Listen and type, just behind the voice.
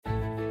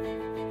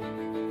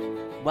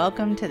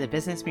Welcome to the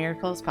Business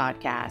Miracles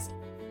Podcast.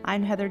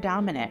 I'm Heather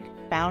Dominick,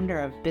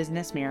 founder of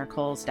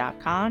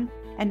BusinessMiracles.com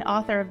and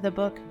author of the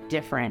book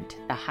Different,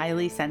 The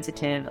Highly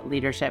Sensitive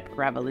Leadership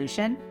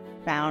Revolution,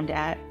 found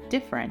at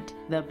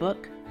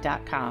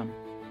differentthebook.com.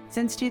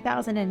 Since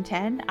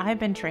 2010, I've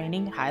been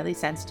training highly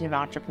sensitive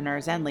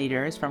entrepreneurs and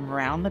leaders from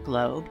around the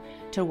globe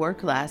to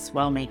work less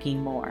while making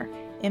more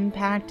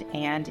impact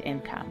and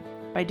income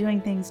by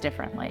doing things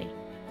differently.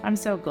 I'm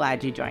so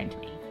glad you joined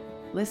me.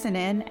 Listen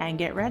in and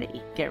get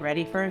ready. Get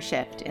ready for a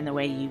shift in the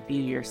way you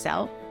view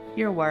yourself,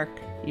 your work,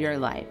 your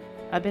life.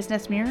 A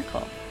business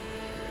miracle.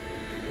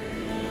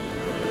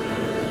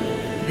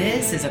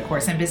 This is A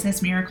Course in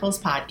Business Miracles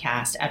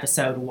podcast,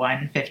 episode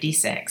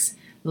 156,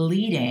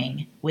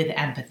 Leading with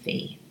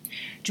Empathy.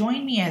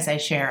 Join me as I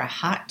share a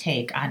hot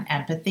take on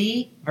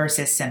empathy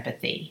versus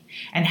sympathy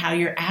and how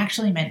you're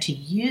actually meant to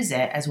use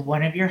it as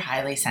one of your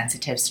highly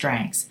sensitive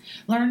strengths.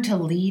 Learn to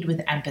lead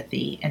with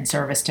empathy in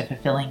service to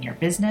fulfilling your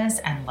business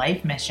and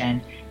life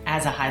mission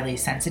as a highly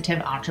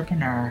sensitive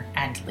entrepreneur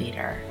and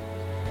leader.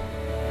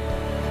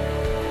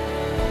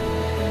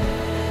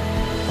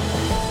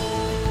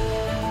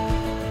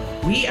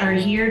 We are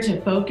here to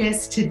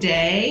focus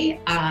today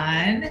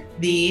on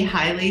the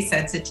highly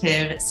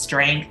sensitive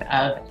strength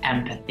of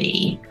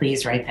empathy.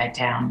 Please write that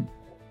down.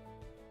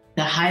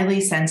 The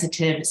highly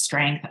sensitive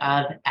strength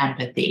of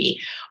empathy,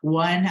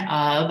 one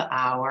of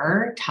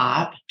our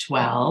top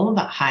 12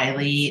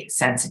 highly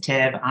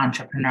sensitive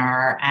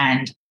entrepreneur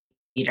and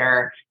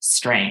leader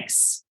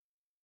strengths.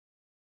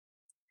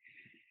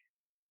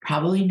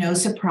 Probably no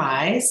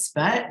surprise,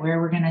 but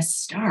where we're going to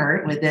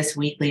start with this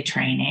weekly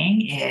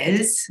training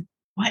is,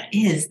 what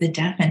is the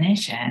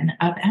definition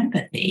of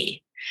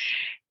empathy?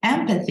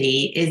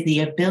 Empathy is the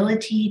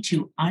ability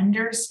to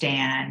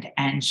understand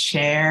and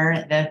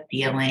share the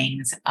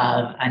feelings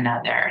of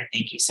another.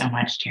 Thank you so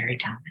much, Terry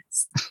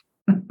Thomas.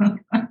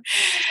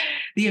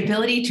 The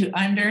ability to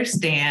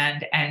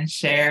understand and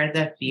share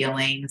the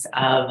feelings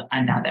of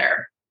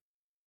another.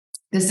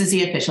 This is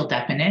the official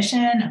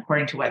definition,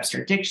 according to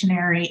Webster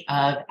Dictionary,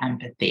 of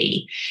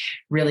empathy.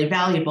 Really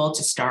valuable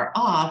to start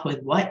off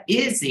with what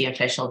is the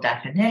official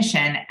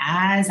definition,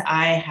 as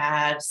I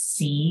have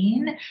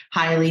seen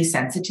highly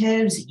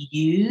sensitives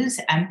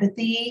use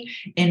empathy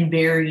in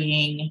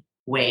varying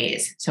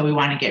ways. So we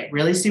want to get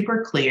really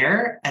super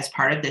clear as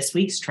part of this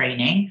week's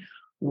training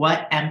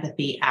what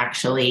empathy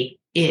actually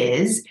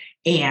is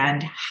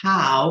and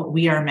how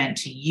we are meant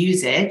to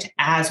use it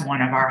as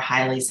one of our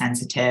highly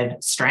sensitive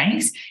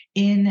strengths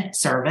in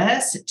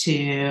service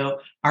to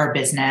our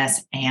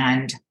business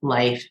and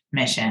life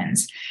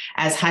missions.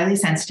 As highly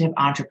sensitive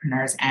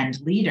entrepreneurs and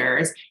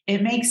leaders,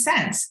 it makes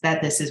sense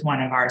that this is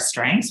one of our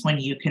strengths when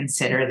you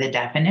consider the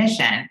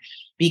definition,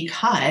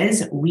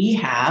 because we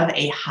have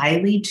a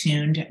highly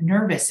tuned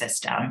nervous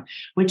system,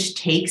 which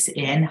takes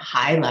in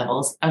high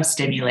levels of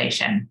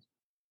stimulation.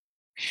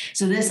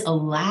 So this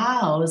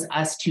allows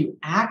us to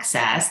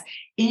access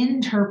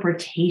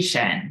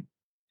interpretation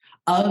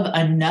of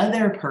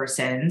another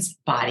person's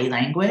body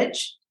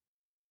language,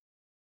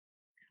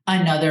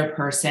 another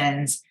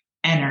person's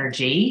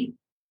energy,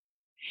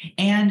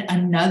 and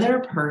another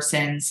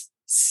person's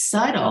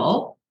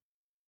subtle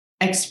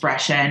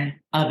expression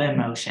of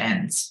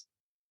emotions,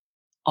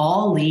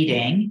 all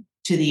leading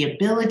to the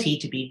ability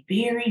to be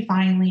very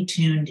finely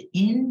tuned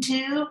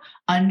into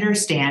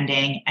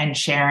understanding and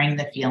sharing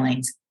the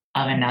feelings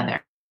of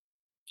another.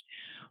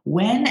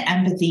 When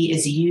empathy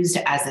is used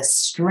as a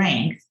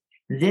strength,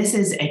 this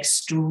is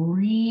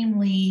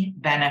extremely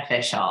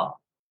beneficial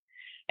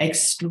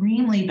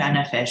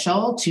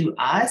to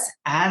us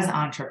as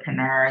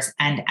entrepreneurs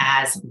and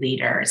as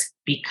leaders,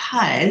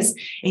 because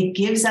it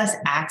gives us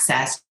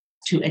access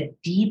to a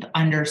deep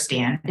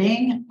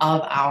understanding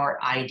of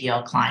our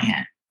ideal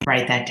client.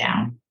 Write that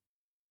down.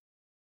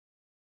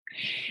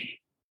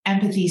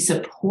 Empathy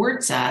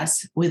supports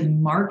us with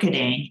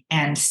marketing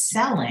and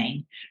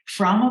selling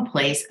from a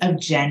place of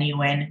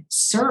genuine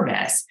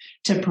service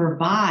to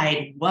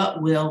provide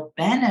what will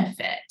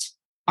benefit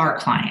our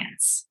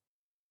clients,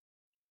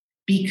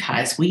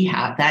 because we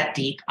have that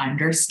deep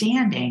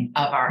understanding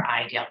of our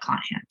ideal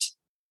client.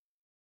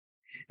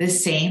 The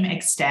same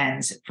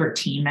extends for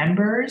team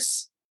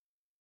members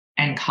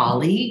and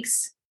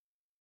colleagues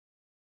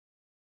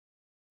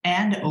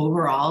and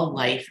overall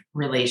life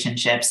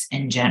relationships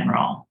in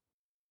general.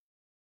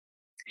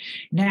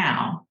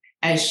 Now,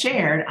 as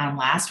shared on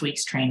last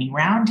week's training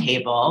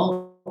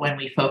roundtable, when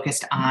we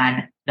focused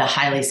on the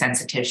highly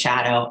sensitive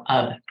shadow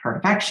of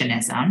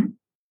perfectionism,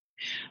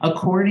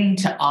 according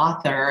to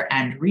author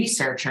and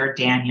researcher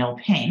Daniel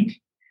Pink,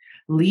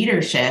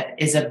 leadership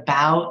is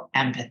about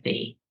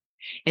empathy.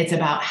 It's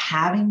about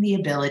having the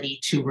ability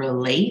to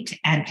relate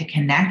and to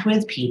connect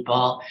with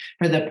people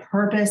for the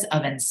purpose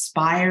of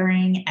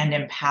inspiring and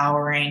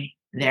empowering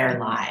their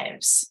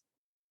lives.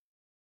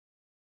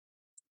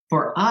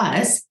 For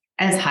us,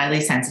 as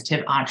highly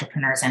sensitive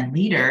entrepreneurs and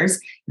leaders,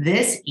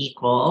 this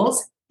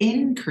equals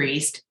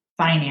increased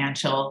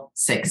financial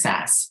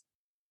success.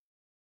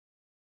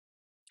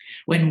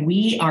 When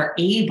we are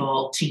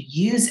able to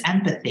use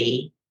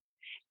empathy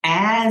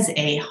as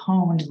a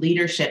honed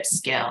leadership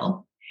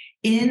skill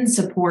in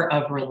support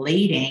of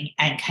relating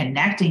and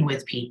connecting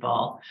with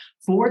people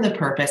for the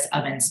purpose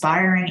of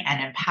inspiring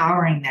and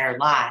empowering their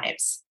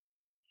lives,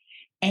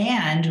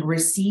 and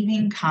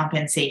receiving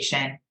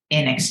compensation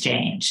in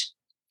exchange.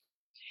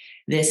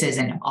 This is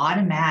an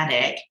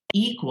automatic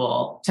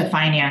equal to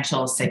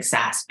financial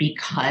success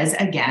because,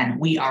 again,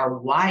 we are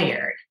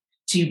wired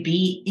to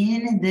be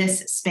in this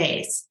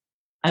space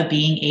of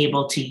being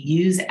able to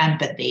use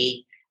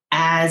empathy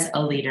as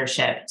a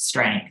leadership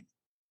strength.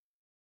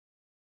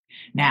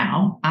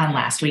 Now, on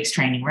last week's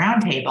training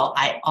roundtable,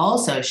 I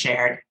also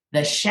shared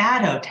the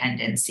shadow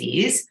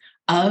tendencies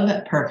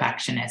of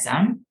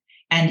perfectionism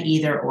and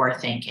either or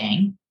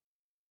thinking.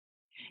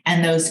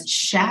 And those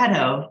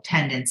shadow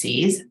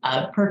tendencies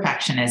of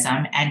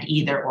perfectionism and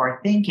either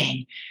or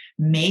thinking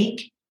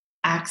make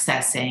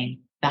accessing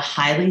the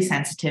highly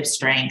sensitive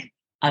strength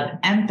of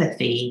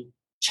empathy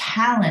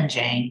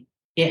challenging,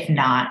 if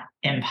not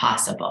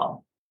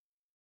impossible.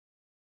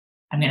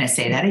 I'm going to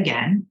say that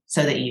again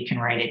so that you can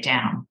write it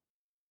down.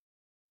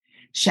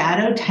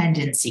 Shadow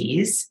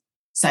tendencies,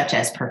 such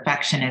as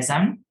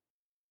perfectionism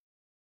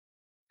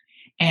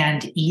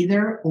and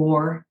either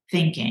or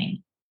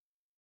thinking,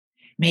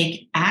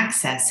 make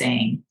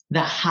accessing the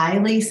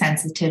highly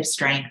sensitive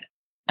strength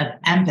of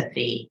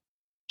empathy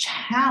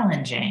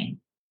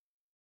challenging,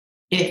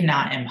 if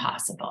not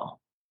impossible.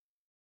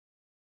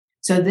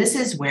 So this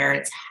is where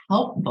it's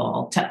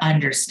helpful to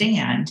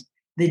understand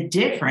the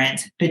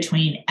difference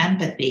between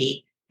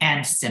empathy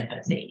and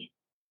sympathy.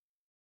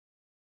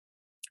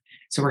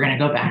 So we're going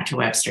to go back to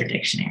Webster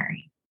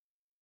Dictionary.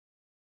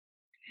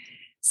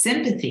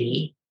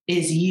 Sympathy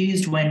is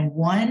used when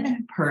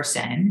one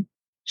person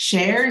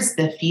shares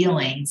the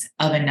feelings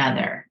of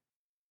another.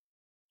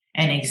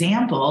 An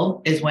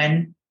example is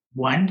when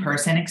one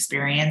person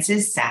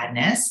experiences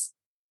sadness,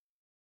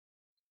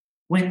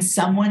 when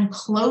someone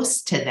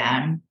close to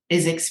them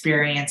is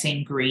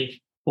experiencing grief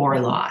or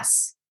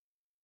loss.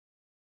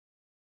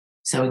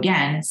 So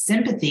again,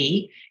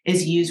 sympathy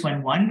is used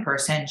when one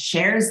person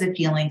shares the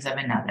feelings of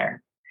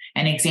another.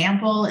 An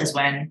example is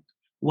when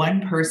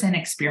one person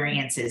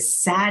experiences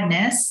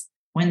sadness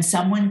when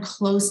someone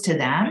close to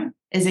them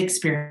is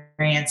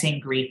experiencing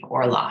grief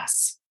or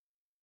loss.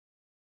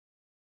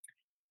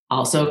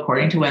 Also,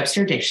 according to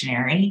Webster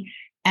Dictionary,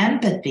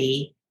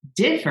 empathy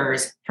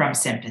differs from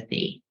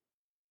sympathy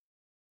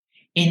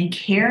in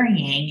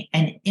carrying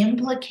an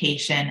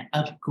implication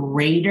of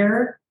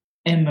greater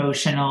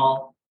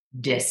emotional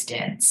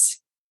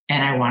distance.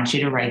 And I want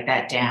you to write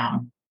that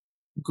down.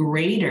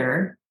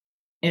 Greater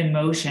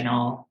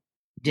emotional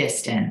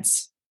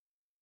distance.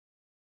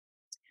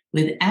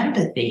 With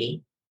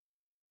empathy,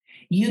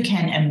 you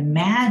can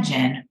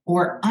imagine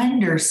or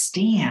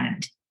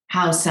understand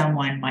how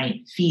someone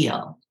might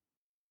feel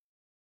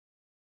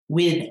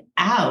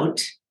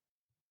without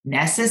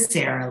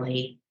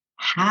necessarily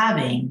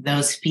having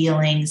those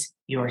feelings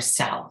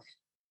yourself.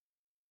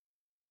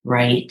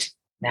 Write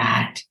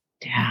that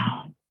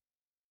down.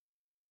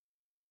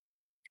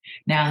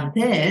 Now,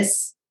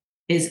 this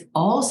is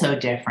also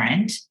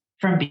different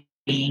from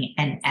being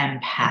an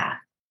empath.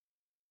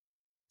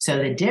 So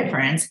the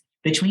difference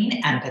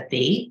between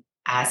empathy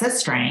as a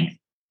strength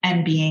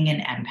and being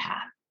an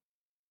empath.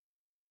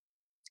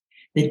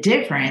 The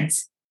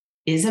difference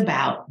is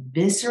about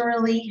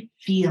viscerally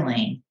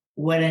feeling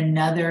what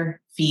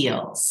another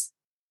feels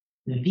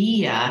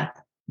via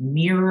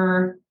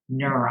mirror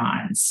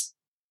neurons.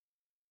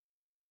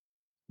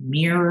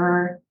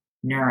 Mirror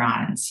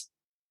neurons.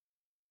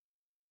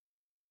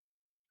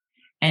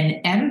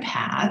 An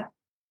empath,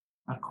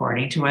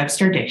 according to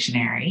Webster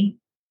Dictionary,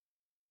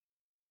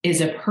 is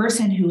a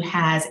person who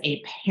has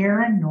a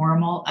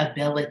paranormal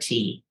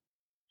ability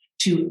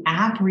to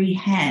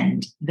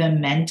apprehend the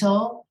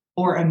mental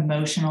or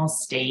emotional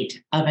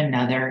state of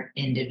another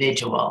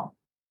individual.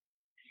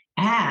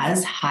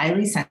 As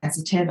highly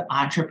sensitive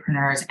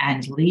entrepreneurs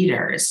and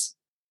leaders,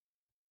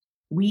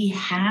 we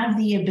have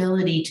the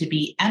ability to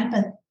be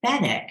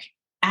empathetic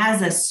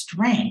as a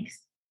strength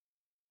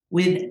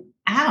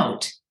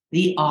without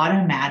the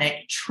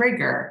automatic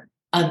trigger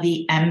of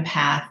the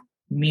empath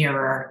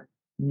mirror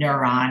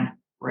neuron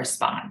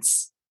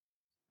response.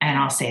 And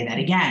I'll say that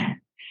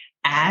again.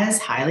 As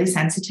highly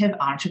sensitive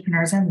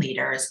entrepreneurs and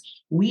leaders,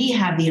 we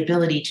have the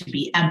ability to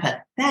be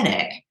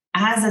empathetic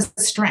as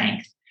a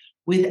strength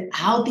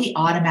without the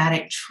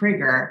automatic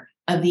trigger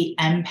of the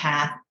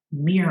empath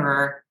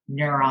mirror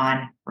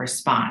neuron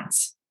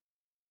response.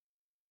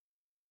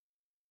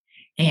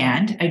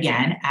 And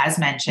again, as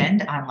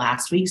mentioned on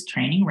last week's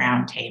training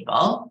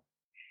roundtable,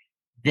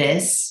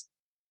 this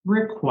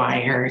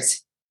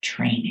requires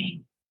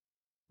training.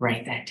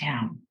 Write that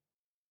down.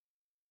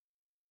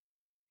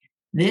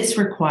 This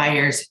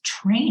requires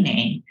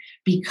training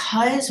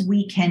because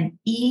we can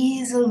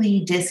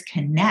easily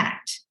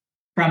disconnect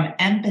from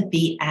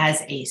empathy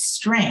as a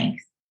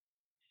strength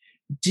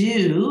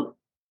due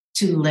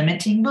to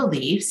limiting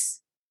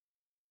beliefs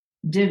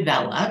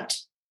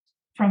developed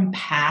from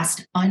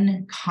past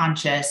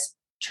unconscious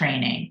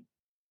training.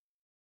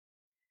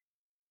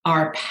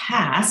 Our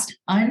past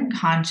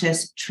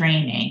unconscious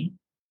training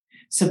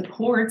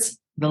supports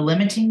the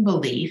limiting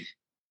belief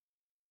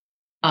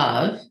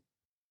of,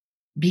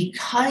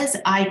 because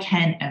I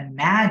can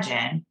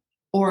imagine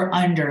or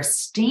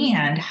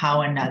understand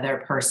how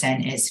another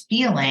person is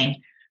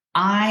feeling,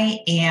 I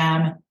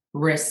am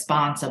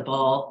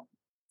responsible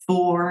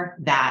for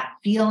that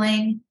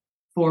feeling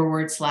 /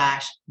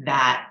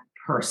 that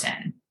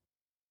person.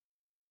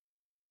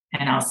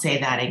 And I'll say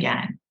that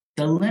again.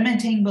 The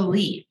limiting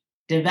belief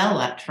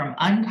developed from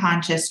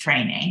unconscious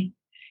training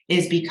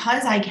is,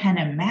 because I can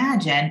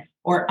imagine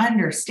or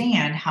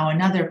understand how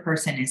another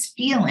person is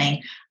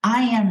feeling,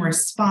 I am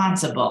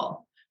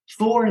responsible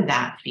for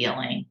that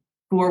feeling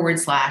 /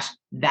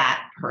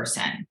 that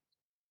person.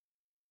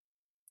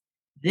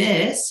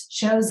 This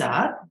shows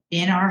up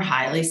in our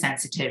highly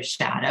sensitive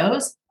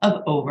shadows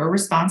of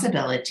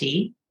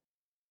over-responsibility,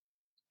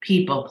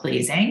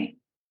 people-pleasing,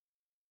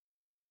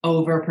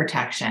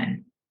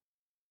 overprotection,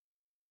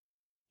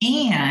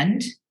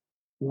 and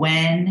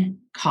when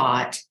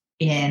caught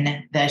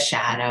in the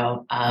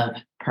shadow of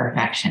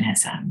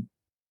perfectionism.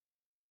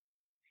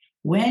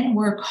 When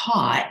we're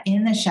caught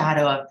in the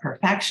shadow of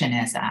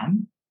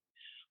perfectionism,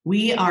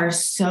 we are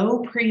so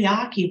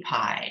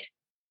preoccupied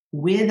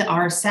with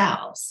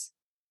ourselves,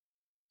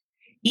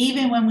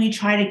 even when we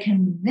try to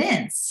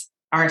convince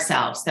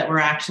ourselves that we're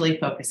actually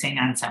focusing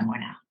on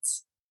someone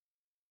else.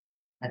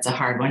 That's a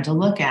hard one to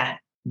look at,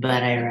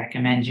 but I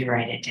recommend you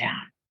write it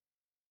down.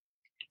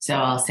 So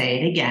I'll say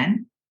it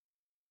again.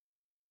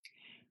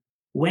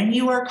 When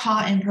you are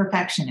caught in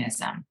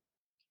perfectionism,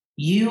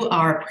 you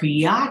are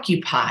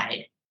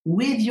preoccupied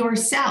with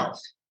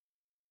yourself,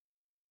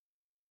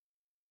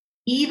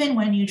 even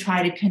when you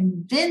try to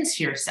convince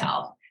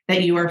yourself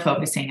that you are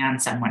focusing on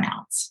someone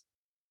else.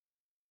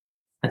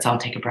 Let's all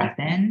take a breath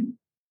in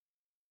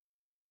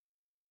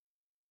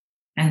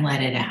and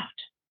let it out.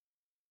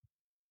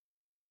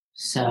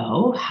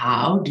 So,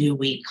 how do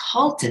we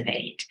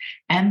cultivate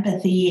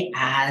empathy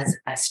as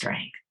a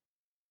strength?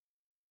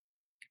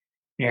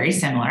 Very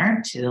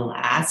similar to the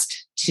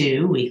last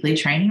 2 weekly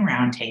training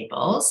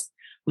roundtables,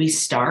 we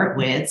start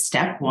with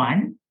step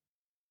 1.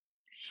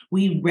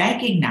 We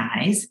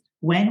recognize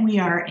when we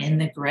are in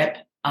the grip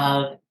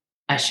of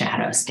a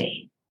shadow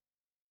state.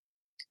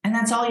 And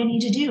that's all you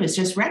need to do is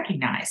just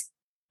recognize,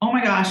 oh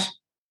my gosh,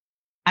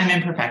 I'm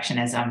in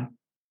perfectionism.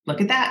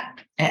 Look at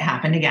that. It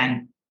happened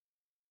again.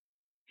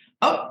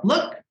 Oh,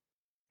 look,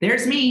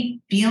 there's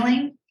me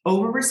feeling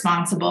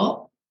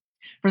over-responsible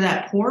for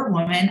that poor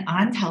woman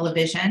on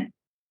television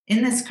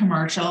in this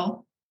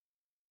commercial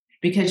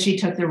because she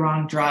took the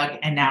wrong drug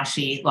and now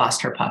she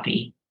lost her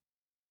puppy.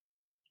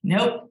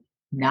 Nope,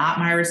 not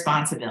my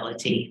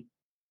responsibility.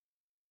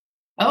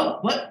 Oh,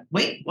 what?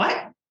 Wait,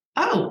 what?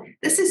 Oh,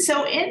 this is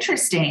so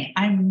interesting.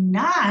 I'm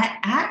not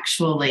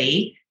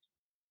actually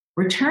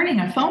returning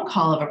a phone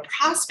call of a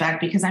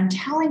prospect because I'm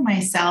telling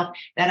myself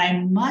that I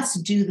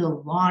must do the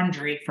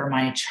laundry for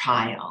my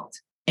child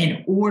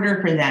in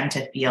order for them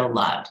to feel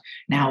loved.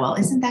 Now, well,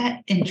 isn't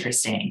that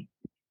interesting?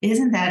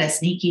 Isn't that a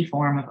sneaky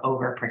form of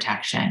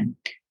overprotection?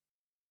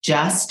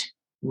 Just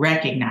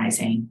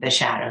recognizing the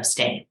shadow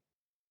state.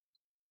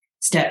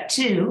 Step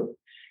 2,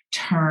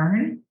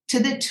 turn to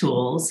the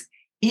tools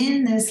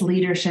in this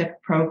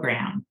leadership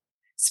program,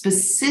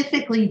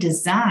 specifically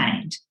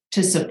designed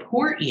to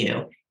support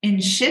you in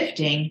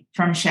shifting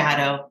from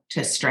shadow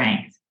to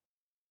strength.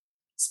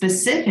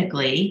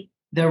 Specifically,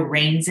 the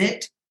Rains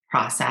It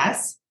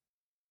process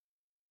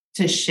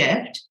to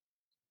shift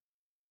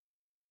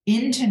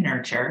into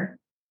nurture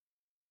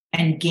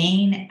and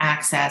gain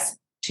access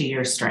to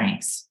your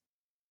strengths.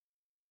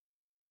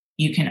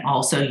 You can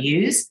also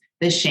use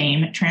the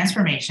shame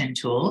transformation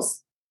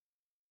tools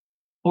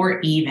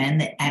or even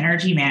the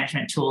energy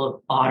management tool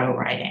of auto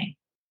writing.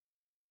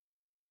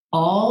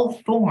 All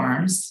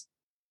forms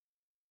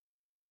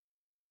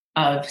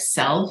of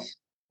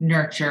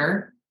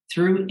self-nurture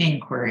through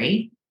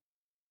inquiry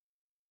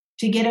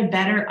to get a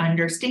better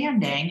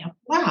understanding of,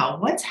 wow,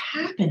 what's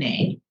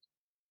happening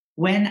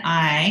when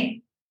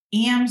I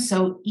am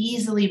so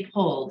easily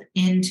pulled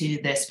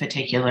into this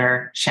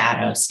particular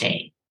shadow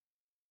state?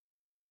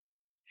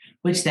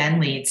 Which then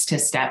leads to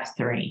step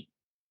 3,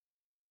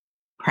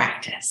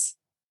 practice.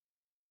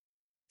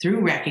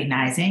 Through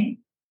recognizing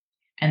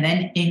and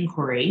then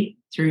inquiry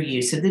through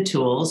use of the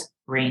tools,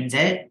 Rains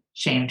It,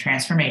 shame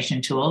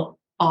transformation tool,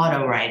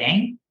 auto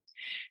writing,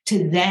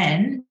 to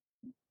then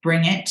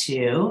bring it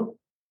to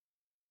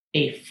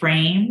a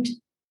framed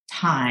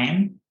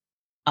time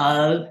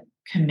of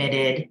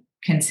committed,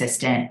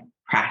 consistent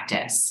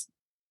practice.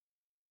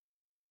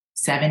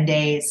 7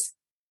 days,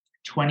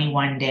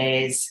 21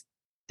 days,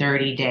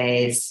 30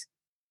 days.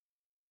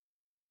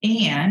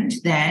 And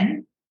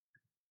then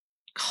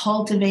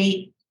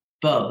cultivate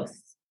both.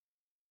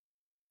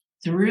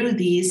 Through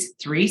these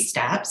 3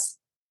 steps,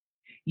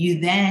 you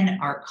then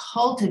are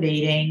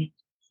cultivating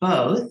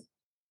both,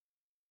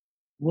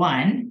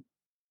 1,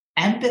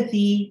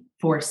 empathy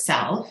for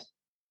self,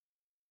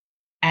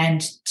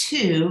 and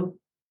 2,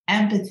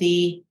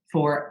 empathy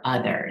for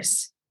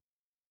others.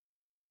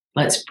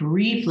 Let's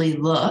briefly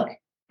look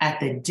at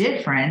the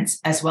difference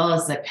as well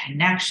as the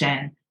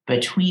connection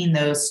between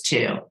those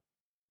two,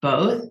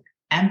 both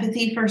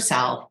empathy for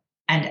self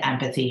and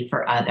empathy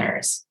for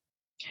others.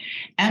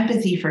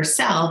 Empathy for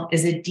self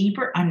is a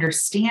deeper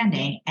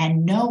understanding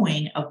and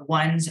knowing of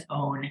one's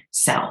own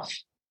self.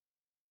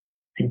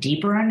 A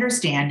deeper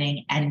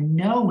understanding and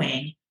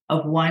knowing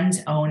of one's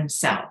own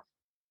self.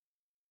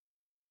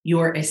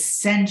 Your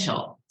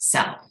essential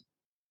self.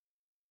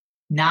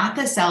 Not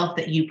the self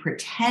that you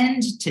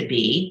pretend to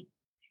be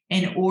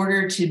in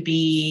order to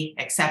be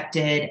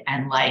accepted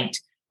and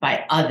liked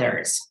by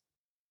others.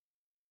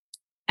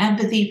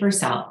 Empathy for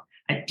self,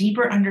 a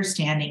deeper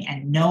understanding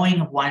and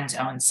knowing of one's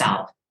own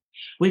self,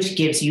 which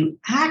gives you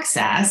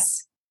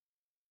access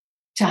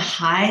to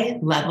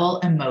high-level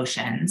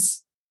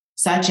emotions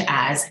such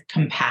as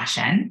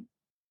compassion,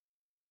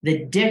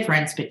 the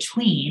difference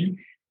between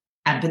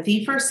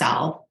empathy for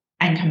self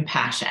and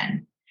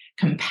compassion.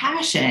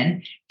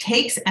 Compassion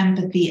takes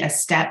empathy a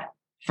step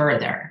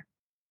further.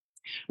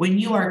 When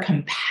you are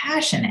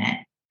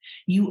compassionate,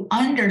 you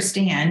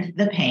understand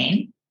the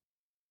pain,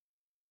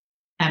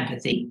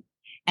 empathy,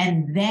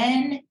 and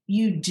then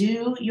you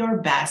do your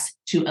best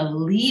to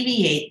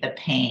alleviate the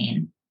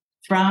pain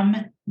from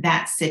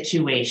that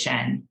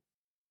situation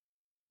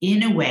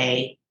in a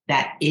way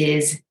that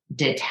is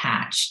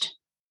detached.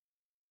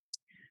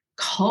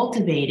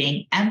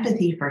 Cultivating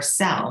empathy for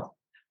self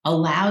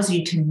allows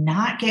you to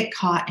not get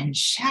caught in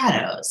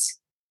shadows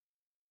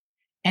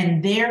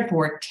and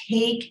therefore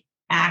take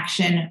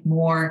action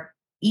more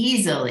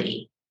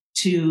easily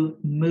to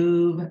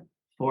move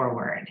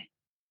forward.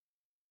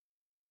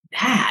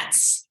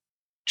 That's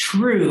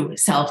true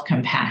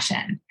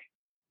self-compassion.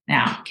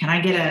 Now, can I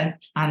get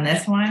on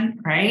this one,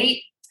 right?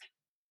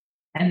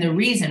 And the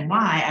reason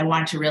why I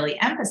want to really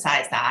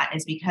emphasize that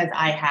is because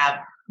I have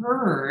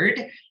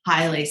heard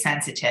highly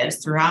sensitives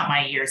throughout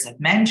my years of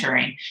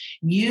mentoring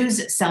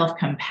use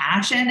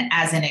self-compassion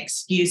as an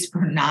excuse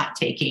for not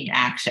taking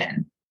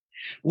action.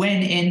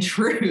 When in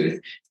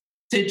truth,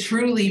 to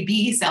truly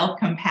be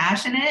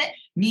self-compassionate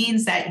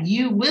means that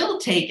you will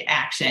take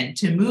action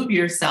to move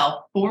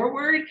yourself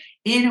forward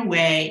in a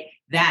way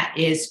that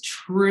is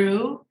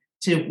true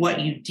to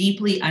what you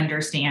deeply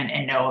understand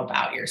and know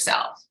about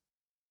yourself.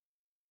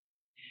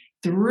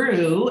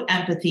 Through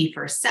empathy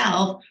for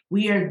self,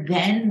 we are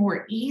then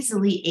more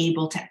easily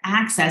able to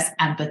access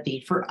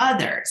empathy for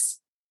others,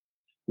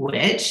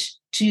 which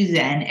to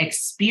then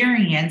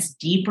experience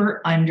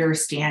deeper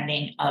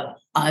understanding of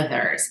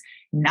others,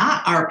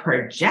 not our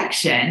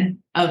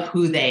projection of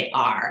who they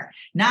are,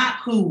 not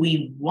who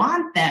we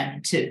want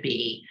them to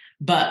be,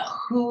 but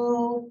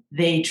who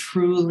they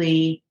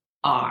truly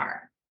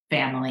are.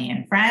 Family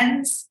and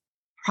friends,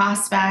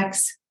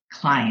 prospects,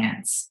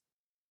 clients.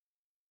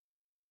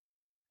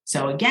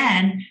 So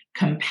again,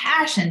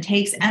 compassion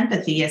takes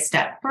empathy a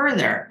step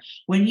further.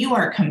 When you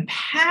are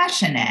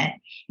compassionate,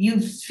 you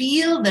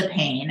feel the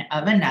pain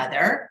of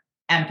another,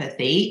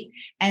 empathy,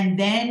 and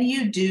then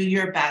you do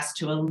your best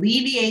to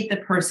alleviate the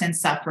person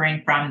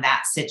suffering from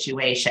that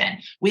situation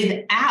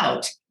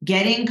without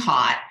getting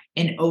caught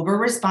in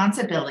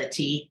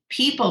over-responsibility,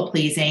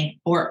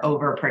 people-pleasing, or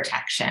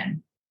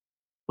over-protection.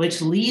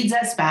 Which leads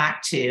us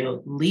back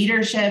to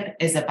leadership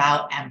is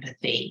about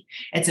empathy.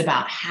 It's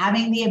about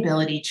having the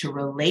ability to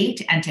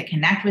relate and to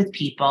connect with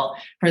people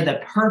for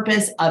the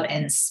purpose of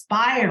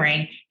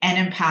inspiring and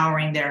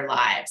empowering their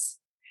lives,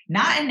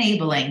 not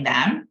enabling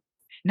them,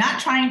 not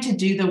trying to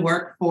do the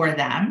work for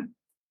them,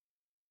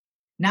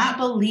 not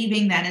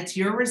believing that it's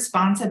your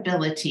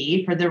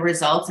responsibility for the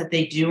results that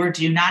they do or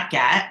do not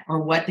get or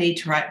what they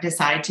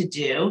decide to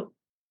do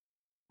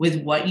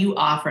with what you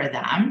offer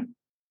them.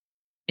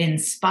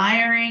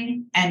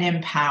 Inspiring and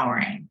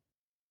empowering.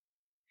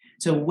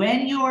 So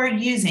when you're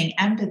using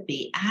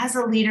empathy as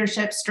a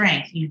leadership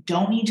strength, you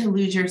don't need to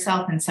lose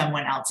yourself in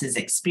someone else's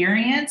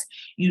experience.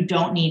 You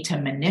don't need to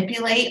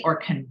manipulate or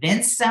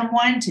convince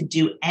someone to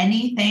do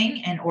anything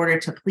in order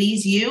to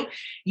please you.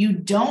 You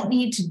don't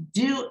need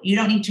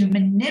to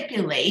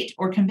manipulate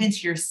or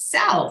convince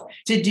yourself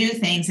to do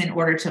things in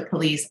order to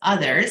please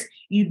others.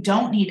 You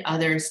don't need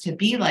others to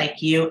be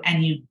like you,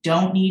 and you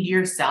don't need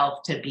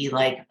yourself to be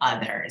like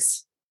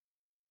others.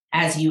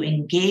 As you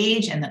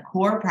engage in the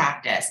core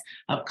practice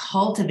of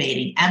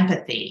cultivating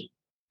empathy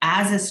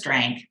as a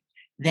strength,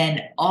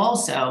 then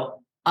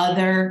also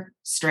other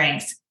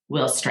strengths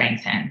will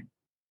strengthen.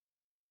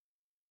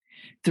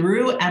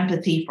 Through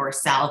empathy for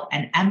self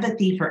and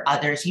empathy for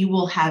others, you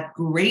will have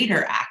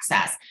greater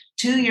access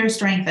to your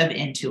strength of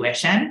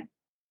intuition,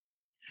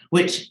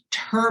 which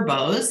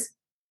turbos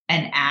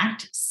an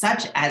act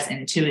such as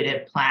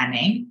intuitive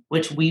planning,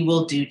 which we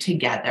will do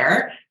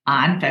together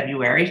on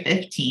February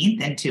 15th,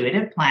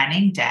 Intuitive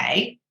Planning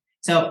Day.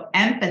 So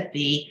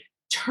empathy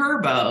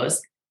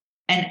turbos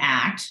an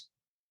act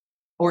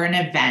or an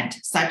event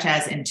such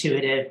as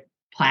intuitive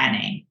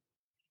planning.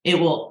 Empathy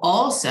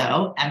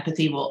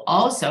will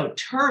also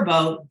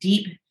turbo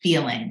deep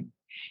feeling,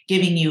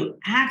 giving you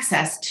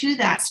access to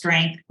that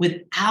strength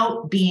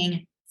without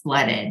being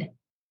flooded.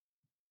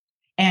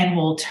 and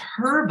will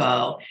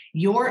turbo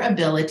your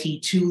ability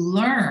to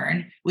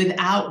learn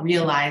without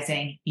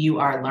realizing you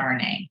are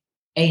learning.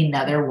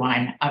 Another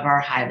one of our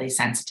highly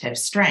sensitive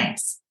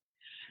strengths.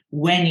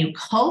 When you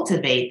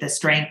cultivate the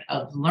strength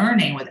of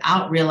learning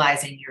without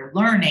realizing you're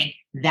learning,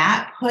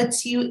 that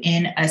puts you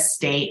in a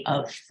state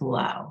of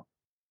flow,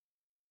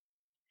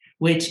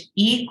 which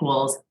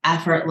equals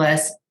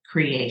effortless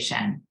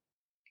creation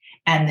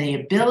and the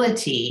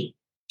ability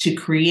to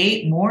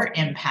create more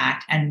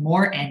impact and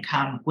more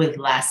income with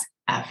less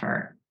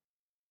effort.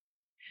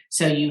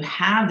 So you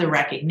have the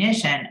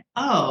recognition,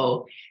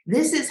 oh,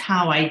 this is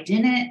how I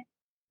didn't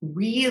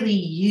really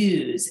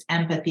use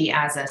empathy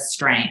as a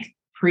strength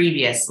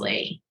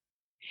previously.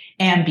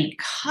 And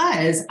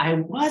because I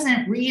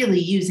wasn't really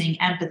using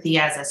empathy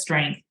as a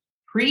strength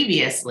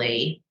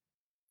previously,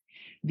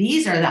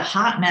 these are the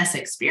hot mess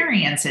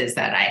experiences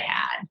that I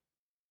had.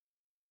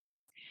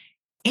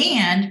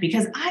 And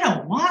because I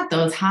don't want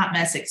those hot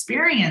mess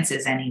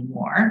experiences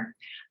anymore,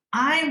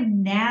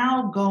 I'm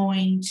now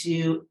going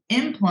to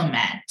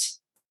implement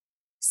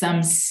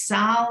some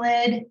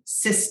solid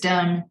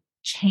system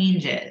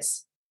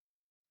changes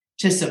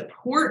to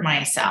support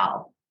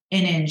myself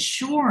in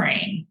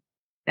ensuring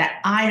that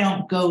I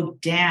don't go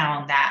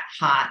down that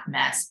hot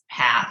mess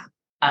path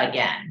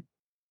again.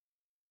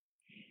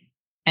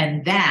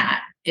 And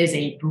that is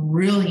a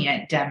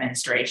brilliant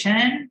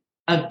demonstration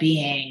of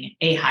being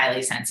a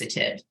highly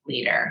sensitive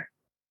leader.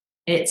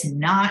 It's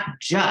not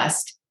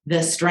just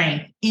the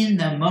strength in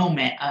the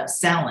moment of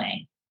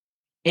selling.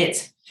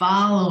 It's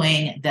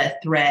following the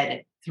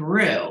thread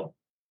through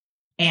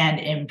and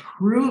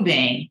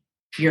improving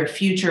your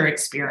future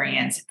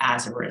experience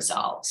as a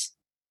result.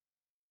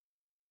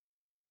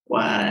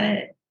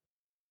 What?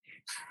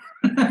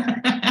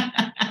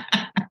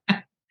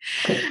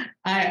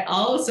 I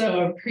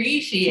also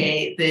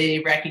appreciate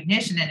the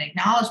recognition and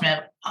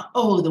acknowledgement.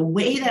 Oh, the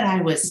way that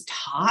I was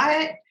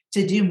taught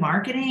to do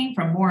marketing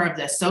from more of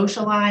the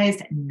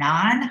socialized,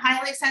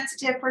 non-highly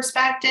sensitive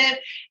perspective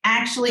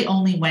actually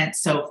only went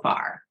so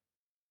far.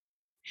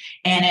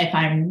 And if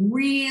I'm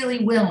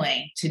really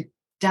willing to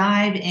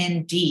dive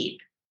in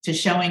deep to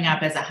showing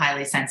up as a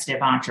highly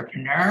sensitive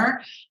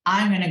entrepreneur,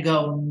 I'm going to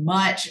go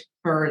much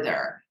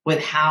further with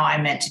how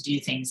I meant to do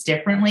things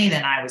differently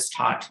than I was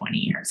taught 20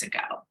 years ago.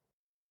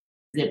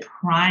 The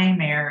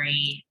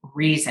primary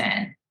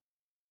reason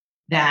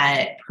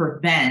that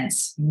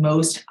prevents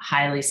most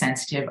highly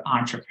sensitive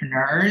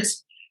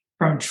entrepreneurs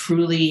from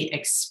truly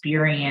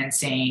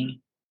experiencing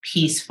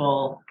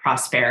peaceful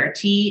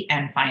prosperity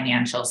and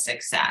financial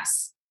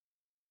success.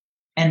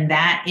 And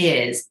that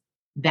is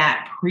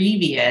that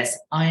previous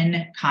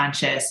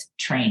unconscious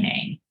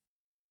training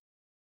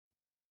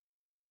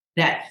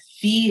that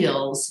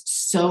feels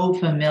so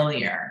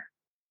familiar,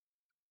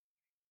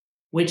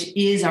 which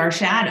is our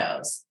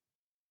shadows.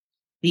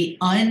 The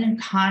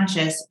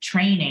unconscious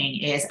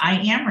training is I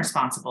am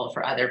responsible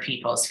for other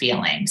people's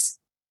feelings.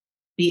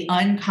 The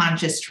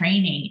unconscious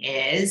training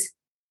is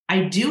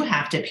I do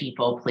have to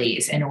people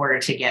please in order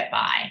to get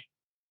by.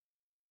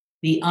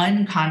 The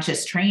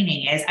unconscious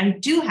training is I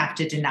do have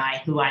to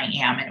deny who I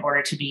am in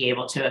order to be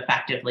able to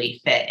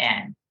effectively fit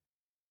in.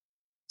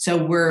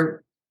 So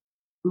we're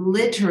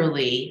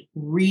literally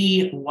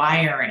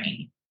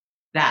rewiring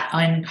that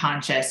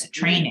unconscious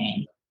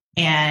training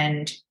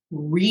and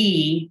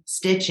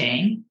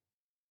re-stitching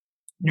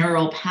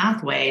neural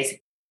pathways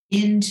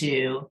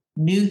into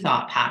new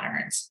thought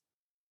patterns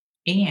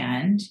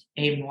and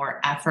a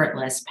more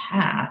effortless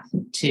path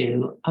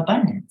to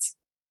abundance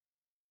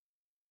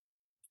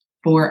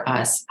for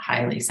us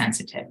highly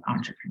sensitive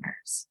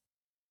entrepreneurs.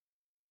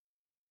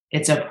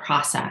 It's a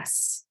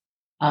process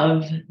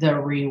of the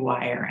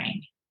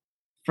rewiring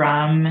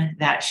from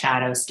that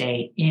shadow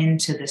state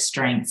into the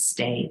strength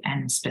state,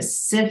 and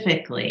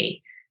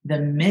specifically the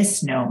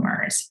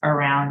misnomers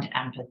around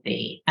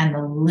empathy and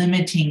the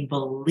limiting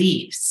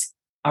beliefs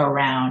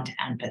around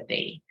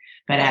empathy.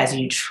 But as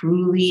you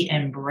truly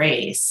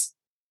embrace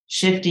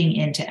shifting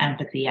into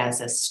empathy as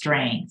a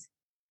strength,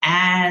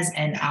 as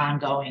an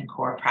ongoing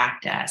core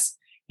practice,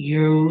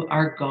 you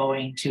are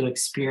going to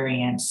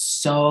experience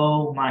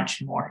so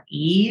much more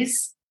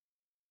ease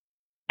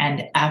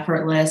and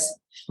effortless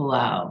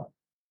flow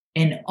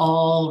in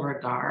all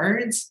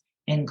regards,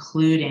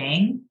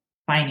 including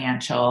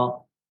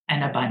financial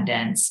and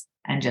abundance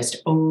and just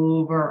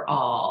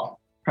overall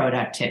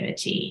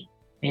productivity.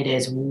 It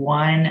is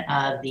one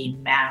of the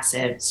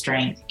massive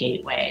strength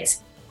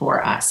gateways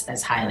for us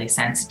as highly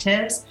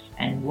sensitives,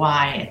 and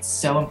why it's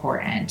so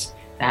important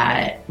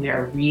that we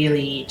are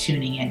really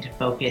tuning in to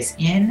focus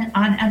in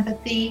on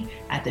empathy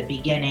at the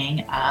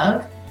beginning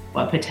of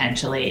what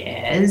potentially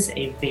is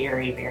a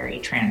very, very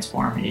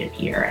transformative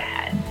year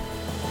ahead.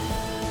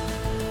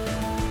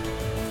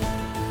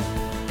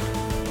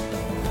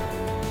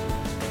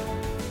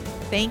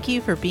 Thank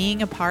you for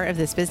being a part of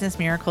this Business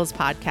Miracles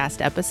podcast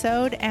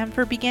episode and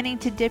for beginning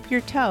to dip your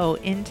toe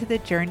into the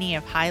journey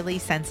of highly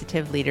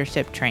sensitive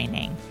leadership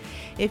training.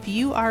 If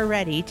you are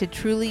ready to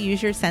truly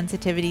use your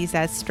sensitivities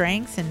as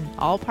strengths in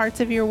all parts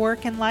of your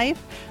work and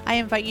life, I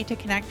invite you to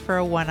connect for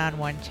a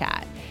one-on-one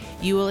chat.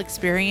 You will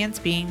experience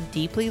being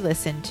deeply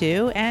listened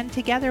to, and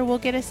together we'll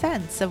get a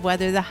sense of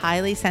whether the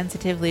highly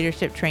sensitive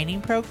leadership training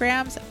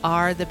programs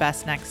are the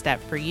best next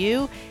step for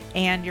you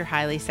and your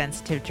highly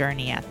sensitive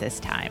journey at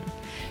this time.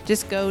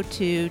 Just go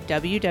to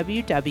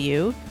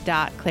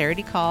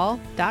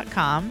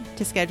www.claritycall.com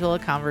to schedule a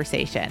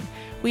conversation.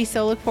 We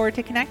so look forward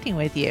to connecting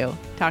with you.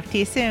 Talk to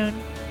you soon.